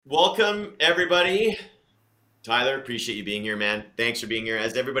Welcome, everybody. Tyler, appreciate you being here, man. Thanks for being here.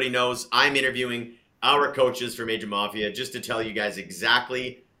 As everybody knows, I'm interviewing our coaches for Major Mafia just to tell you guys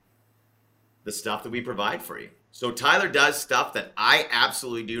exactly the stuff that we provide for you. So, Tyler does stuff that I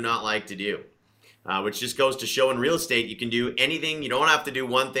absolutely do not like to do, which just goes to show in real estate you can do anything. You don't have to do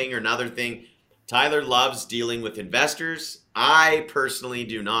one thing or another thing. Tyler loves dealing with investors. I personally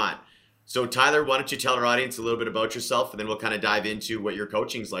do not. So, Tyler, why don't you tell our audience a little bit about yourself, and then we'll kind of dive into what your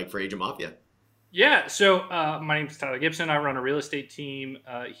coaching's like for Agent Mafia. Yeah, so my name is Tyler Gibson. I run a real estate team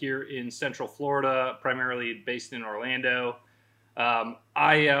here in Central Florida, primarily based in Orlando.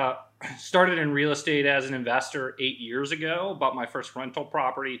 I started in real estate as an investor 8 years ago. Bought my first rental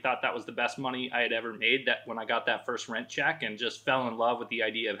property. Thought that was the best money I had ever made. That when I got that first rent check, and just fell in love with the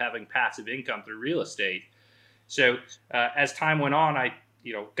idea of having passive income through real estate. So as time went on, I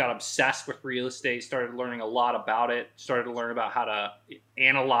got obsessed with real estate, started learning a lot about it, started to learn about how to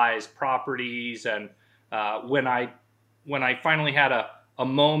analyze properties. And when I finally had a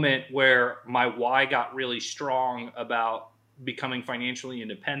moment where my why got really strong about becoming financially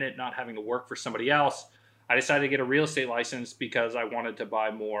independent, not having to work for somebody else, I decided to get a real estate license because I wanted to buy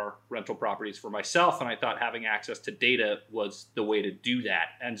more rental properties for myself. And I thought having access to data was the way to do that.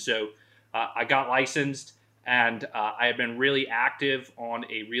 And so I got licensed. And I have been really active on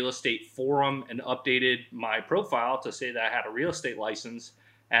a real estate forum and updated my profile to say that I had a real estate license.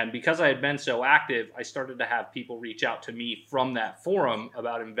 And because I had been so active, I started to have people reach out to me from that forum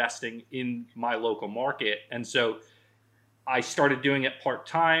about investing in my local market. And so I started doing it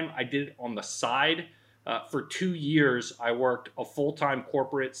part-time. I did it on the side. For 2 years, I worked a full-time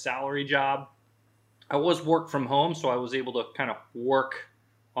corporate salary job. I was work from home, so I was able to kind of work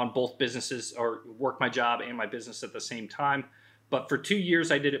on both businesses, or work my job and my business at the same time. But for 2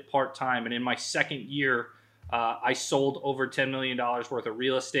 years, I did it part-time. And in my second year, I sold over $10 million worth of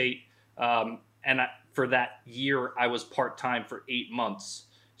real estate. For that year, I was part-time for 8 months.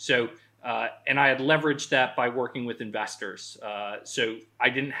 So, and I had leveraged that by working with investors. So I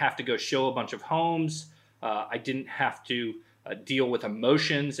didn't have to go show a bunch of homes. I didn't have to deal with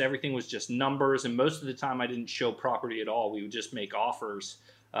emotions. Everything was just numbers. And most of the time, I didn't show property at all. We would just make offers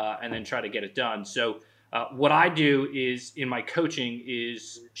and then try to get it done. So what I do is in my coaching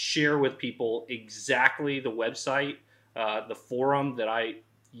is share with people exactly the website, the forum that I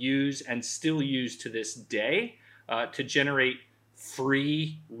use and still use to this day to generate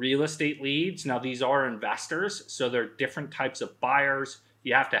free real estate leads. Now, these are investors, so they're different types of buyers.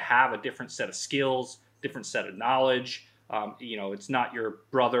 You have to have a different set of skills, different set of knowledge. It's not your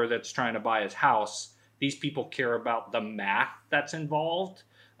brother that's trying to buy his house. These people care about the math that's involved.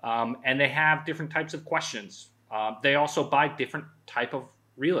 And they have different types of questions. They also buy different type of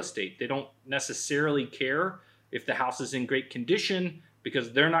real estate. They don't necessarily care if the house is in great condition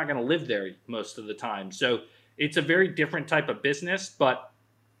because they're not going to live there most of the time. So it's a very different type of business, but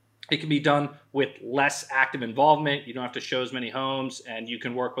it can be done with less active involvement. You don't have to show as many homes, and you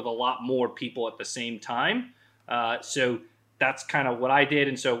can work with a lot more people at the same time. So that's kind of what I did.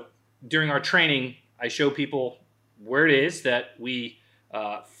 And so during our training, I show people where it is that we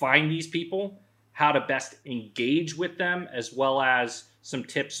find these people, how to best engage with them, as well as some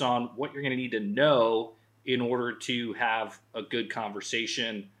tips on what you're going to need to know in order to have a good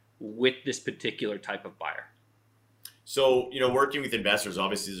conversation with this particular type of buyer. So, working with investors,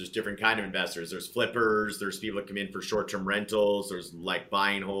 obviously there's different kind of investors. There's flippers, there's people that come in for short-term rentals, there's like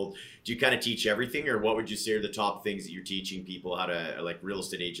buy and hold. Do you kind of teach everything, or what would you say are the top things that you're teaching people how to, like real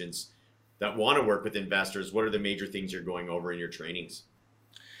estate agents that want to work with investors? What are the major things you're going over in your trainings?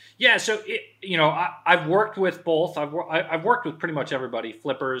 Yeah, so I've worked with both. I've worked with pretty much everybody: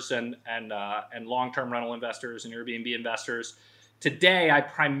 flippers and long-term rental investors and Airbnb investors. Today, I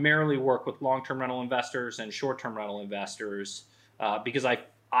primarily work with long-term rental investors and short-term rental investors because I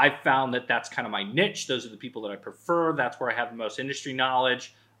found that that's kind of my niche. Those are the people that I prefer. That's where I have the most industry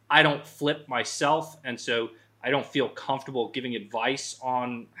knowledge. I don't flip myself, and so I don't feel comfortable giving advice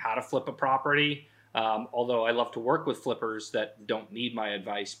on how to flip a property. Although I love to work with flippers that don't need my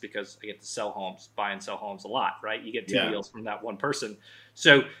advice because I get to sell homes, buy and sell homes a lot, right? You get two deals from that one person.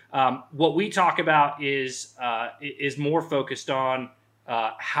 So what we talk about is more focused on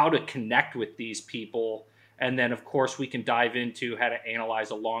how to connect with these people. And then, of course, we can dive into how to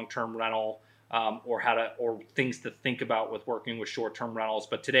analyze a long-term rental or things to think about with working with short-term rentals.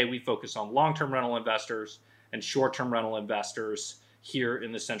 But today we focus on long-term rental investors and short-term rental investors here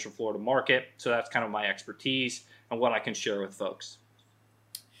in the Central Florida market. So that's kind of my expertise and what I can share with folks.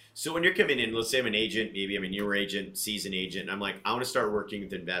 So when you're coming in, let's say I'm an agent, maybe I'm a newer agent, seasoned agent, and I'm like, I want to start working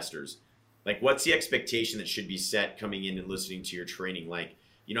with investors. Like, what's the expectation that should be set coming in and listening to your training? Like,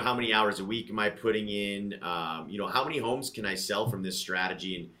 how many hours a week am I putting in? How many homes can I sell from this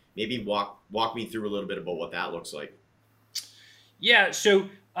strategy? And maybe walk me through a little bit about what that looks like. Yeah, so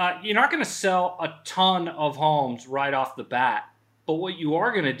you're not going to sell a ton of homes right off the bat, but what you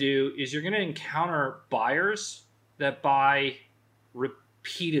are going to do is you're going to encounter buyers that buy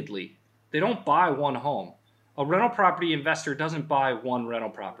repeatedly. They don't buy one home. A rental property investor doesn't buy one rental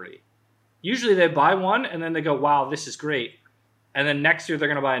property. Usually they buy one and then they go, wow, this is great. And then next year they're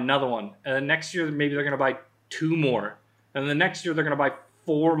going to buy another one. And then next year maybe they're going to buy two more. And then the next year they're going to buy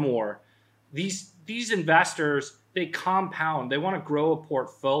four more. These investors, they compound. They want to grow a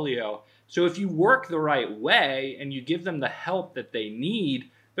portfolio. So if you work the right way and you give them the help that they need,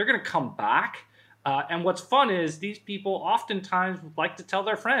 they're going to come back. And what's fun is these people oftentimes like to tell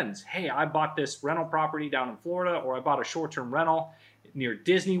their friends, hey, I bought this rental property down in Florida, or I bought a short-term rental near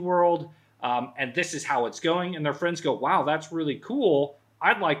Disney World, and this is how it's going. And their friends go, wow, that's really cool.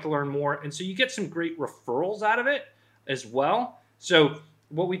 I'd like to learn more. And so you get some great referrals out of it as well. So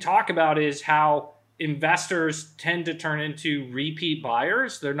what we talk about is how investors tend to turn into repeat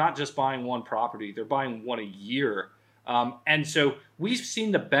buyers. They're not just buying one property. They're buying one a year. And so we've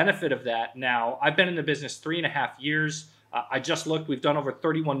seen the benefit of that now. I've been in the business 3.5 years. I just looked, we've done over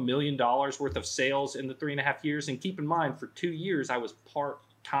 $31 million worth of sales in the 3.5 years. And keep in mind, for 2 years, I was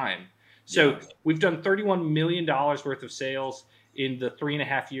part-time. So we've done $31 million worth of sales in the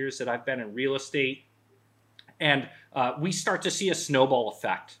 3.5 years that I've been in real estate. And we start to see a snowball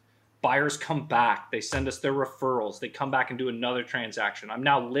effect. Buyers come back. They send us their referrals. They come back and do another transaction. I'm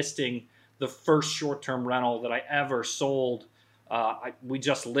now listing the first short-term rental that I ever sold. We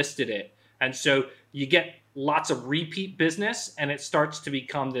just listed it. And so you get lots of repeat business, and it starts to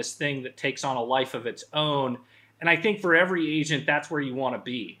become this thing that takes on a life of its own. And I think for every agent, that's where you want to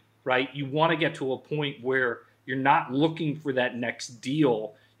be, right? You want to get to a point where you're not looking for that next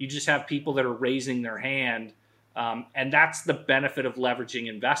deal. You just have people that are raising their hand. And that's the benefit of leveraging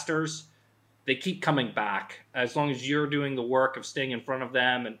investors. They keep coming back as long as you're doing the work of staying in front of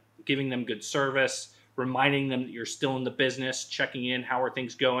them and giving them good service, reminding them that you're still in the business, checking in, how are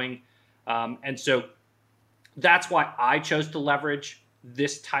things going. And so that's why I chose to leverage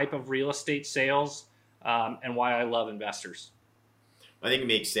this type of real estate sales, and why I love investors. I think it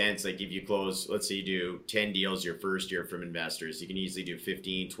makes sense. Like if you close, let's say you do 10 deals your first year from investors, you can easily do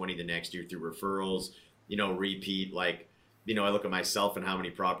 15, 20 the next year through referrals, repeat. Like, I look at myself and how many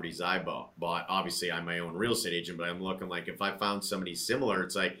properties I bought. Obviously, I'm my own real estate agent, but I'm looking like if I found somebody similar,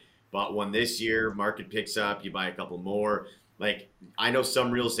 it's like bought one this year, market picks up, you buy a couple more. Like I know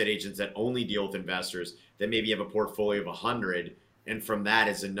some real estate agents that only deal with investors that maybe have a portfolio of 100, and from that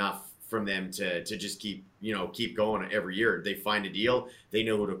is enough from them to just keep going every year. They find a deal, they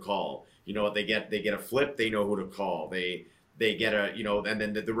know who to call. You know what they get? They get a flip, they know who to call. They get a and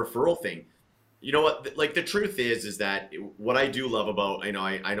then the referral thing. You know what? Like the truth is that what I do love about, I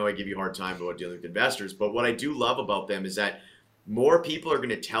know I give you a hard time about dealing with investors, but what I do love about them is that more people are going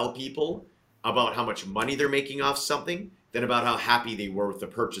to tell people about how much money they're making off something than about how happy they were with the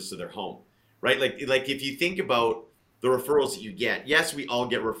purchase of their home, right? Like if you think about the referrals that you get, yes, we all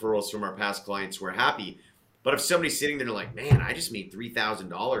get referrals from our past clients who are happy, but if somebody's sitting there like, man, I just made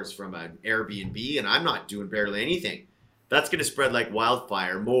 $3,000 from an Airbnb and I'm not doing barely anything, that's going to spread like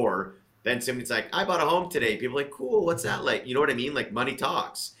wildfire more. Then somebody's like, I bought a home today. People are like, cool, what's that like? You know what I mean? Like money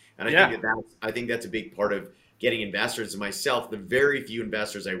talks. And I think that's a big part of getting investors. And myself, the very few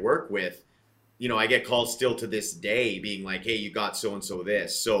investors I work with, I get calls still to this day being like, hey, you got so-and-so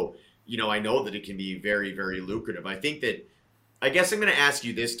this. So, I know that it can be very, very lucrative. I guess I'm going to ask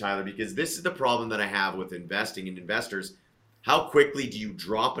you this, Tyler, because this is the problem that I have with investing in investors. How quickly do you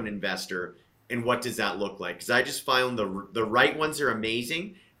drop an investor and what does that look like? Because I just find the right ones are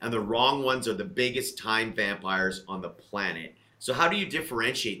amazing and the wrong ones are the biggest time vampires on the planet. So how do you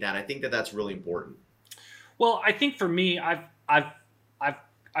differentiate that? I think that that's really important. Well, I think for me,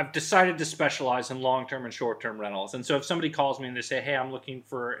 I've decided to specialize in long-term and short-term rentals. And so if somebody calls me and they say, hey, I'm looking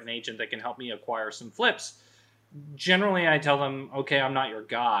for an agent that can help me acquire some flips, generally I tell them, okay, I'm not your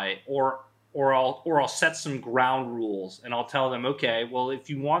guy, or I'll set some ground rules and I'll tell them, okay, well, if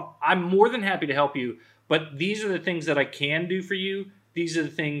you want, I'm more than happy to help you, but these are the things that I can do for you. These are the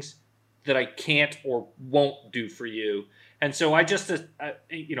things that I can't or won't do for you. And so I just,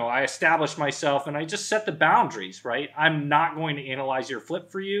 I established myself and I just set the boundaries, right? I'm not going to analyze your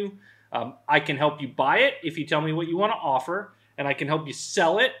flip for you. I can help you buy it if you tell me what you want to offer, and I can help you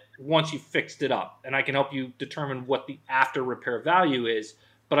sell it once you've fixed it up. And I can help you determine what the after repair value is.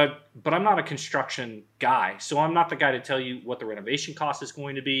 But I'm not a construction guy, so I'm not the guy to tell you what the renovation cost is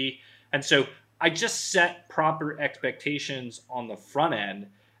going to be. And so I just set proper expectations on the front end.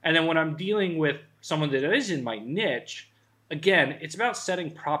 And then when I'm dealing with someone that is in my niche, again, it's about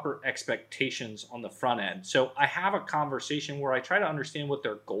setting proper expectations on the front end. So I have a conversation where I try to understand what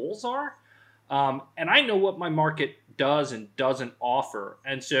their goals are. And I know what my market does and doesn't offer.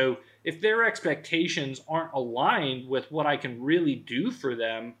 And so if their expectations aren't aligned with what I can really do for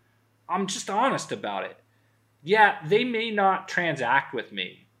them, I'm just honest about it. Yeah, they may not transact with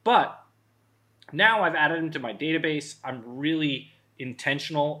me, but now I've added them to my database. I'm really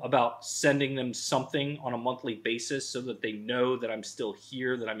intentional about sending them something on a monthly basis so that they know that I'm still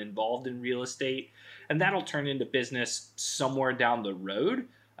here, that I'm involved in real estate. And that'll turn into business somewhere down the road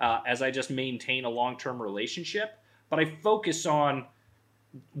as I just maintain a long-term relationship. But I focus on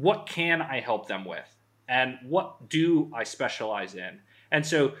what can I help them with and what do I specialize in. And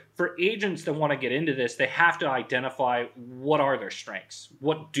so for agents that want to get into this, they have to identify what are their strengths,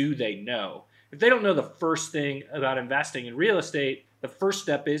 what do they know. If they don't know the first thing about investing in real estate, the first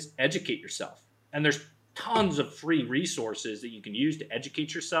step is educate yourself. And there's tons of free resources that you can use to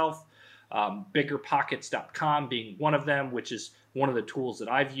educate yourself. Biggerpockets.com being one of them, which is one of the tools that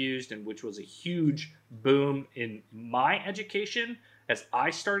I've used and which was a huge boom in my education as I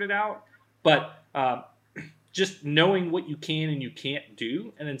started out. But just knowing what you can and you can't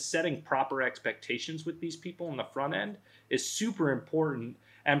do and then setting proper expectations with these people on the front end is super important,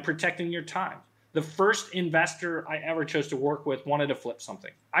 and protecting your time. The first investor I ever chose to work with wanted to flip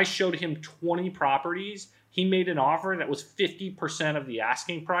something. I showed him 20 properties. He made an offer that was 50% of the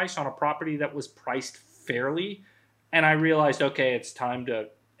asking price on a property that was priced fairly. And I realized, okay, it's time to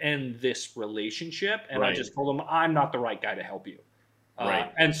end this relationship. And I just told him, I'm not the right guy to help you.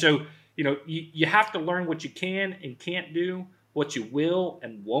 And so, you have to learn what you can and can't do, what you will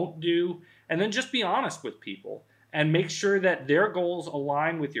and won't do, and then just be honest with people and make sure that their goals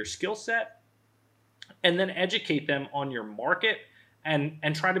align with your skill set, and then educate them on your market and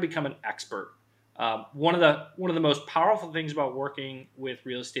try to become an expert. One of the most powerful things about working with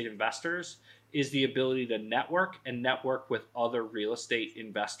real estate investors is the ability to network with other real estate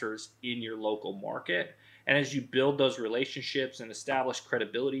investors in your local market. And as you build those relationships and establish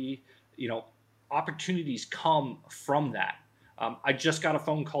credibility, opportunities come from that. I just got a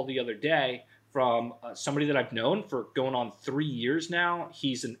phone call the other day from somebody that I've known for going on 3 years now.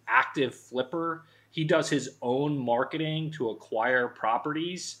 He's an active flipper. He does his own marketing to acquire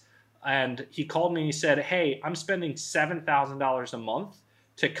properties. And he called me and he said, hey, I'm spending $7,000 a month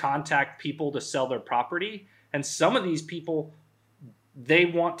to contact people to sell their property. And some of these people, they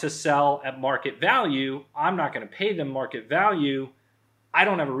want to sell at market value. I'm not going to pay them market value. I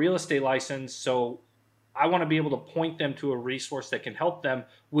don't have a real estate license, so I want to be able to point them to a resource that can help them.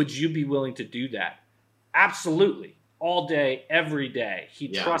 Would you be willing to do that? Absolutely. All day, every day. He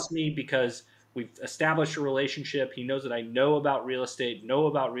trusts me because we've established a relationship. He knows that I know about real estate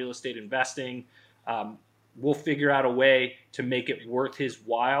investing. We'll figure out a way to make it worth his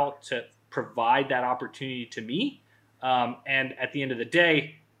while to provide that opportunity to me. And at the end of the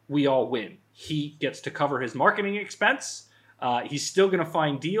day, we all win. He gets to cover his marketing expense. He's still going to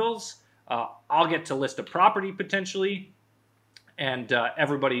find deals. I'll get to list a property potentially, and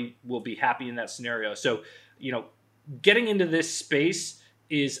everybody will be happy in that scenario. So, getting into this space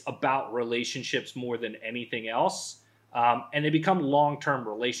is about relationships more than anything else, and they become long-term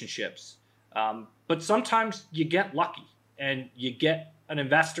relationships. But sometimes you get lucky, and you get an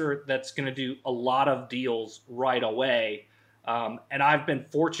investor that's going to do a lot of deals right away. And I've been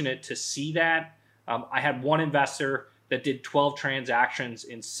fortunate to see that. I had one investor that did 12 transactions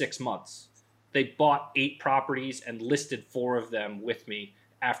in 6 months. They bought 8 properties and listed 4 of them with me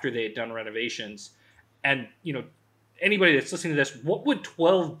after they had done renovations. And, anybody that's listening to this, what would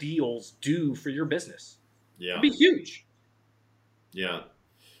 12 deals do for your business? Yeah. It'd be huge. Yeah.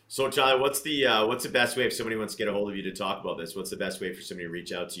 So Tyler, what's the best way if somebody wants to get a hold of you to talk about this? What's the best way for somebody to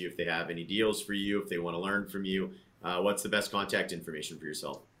reach out to you if they have any deals for you, if they want to learn from you? What's the best contact information for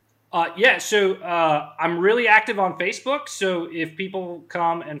yourself? So I'm really active on Facebook. So if people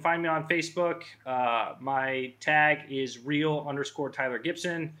come and find me on Facebook, my tag is real_Tyler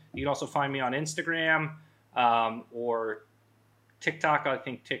Gibson. You can also find me on Instagram or TikTok. I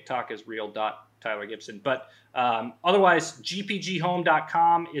think TikTok is real.Tyler Gibson. But otherwise,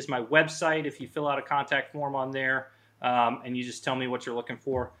 gpghome.com is my website. If you fill out a contact form on there and you just tell me what you're looking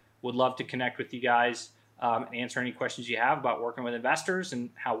for, would love to connect with you guys. And answer any questions you have about working with investors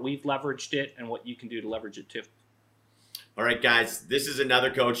and how we've leveraged it and what you can do to leverage it too. All right, guys, this is another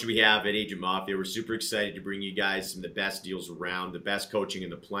coach we have at Agent Mafia. We're super excited to bring you guys some of the best deals around, the best coaching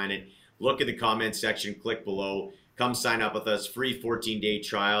in the planet. Look at the comment section, click below, come sign up with us, free 14-day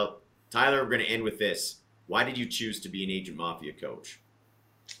trial. Tyler, we're going to end with this. Why did you choose to be an Agent Mafia coach?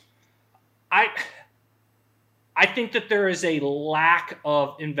 I I think that there is a lack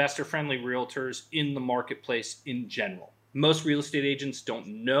of investor-friendly realtors in the marketplace in general. Most real estate agents don't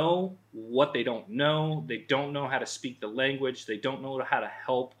know what they don't know. They don't know how to speak the language. They don't know how to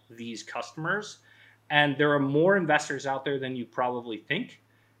help these customers. And there are more investors out there than you probably think.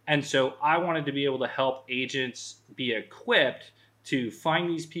 And so I wanted to be able to help agents be equipped to find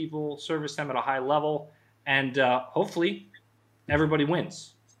these people, service them at a high level, and hopefully everybody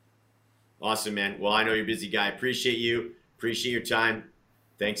wins. Awesome, man. Well, I know you're a busy guy. Appreciate you. Appreciate your time.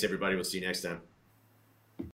 Thanks, everybody. We'll see you next time.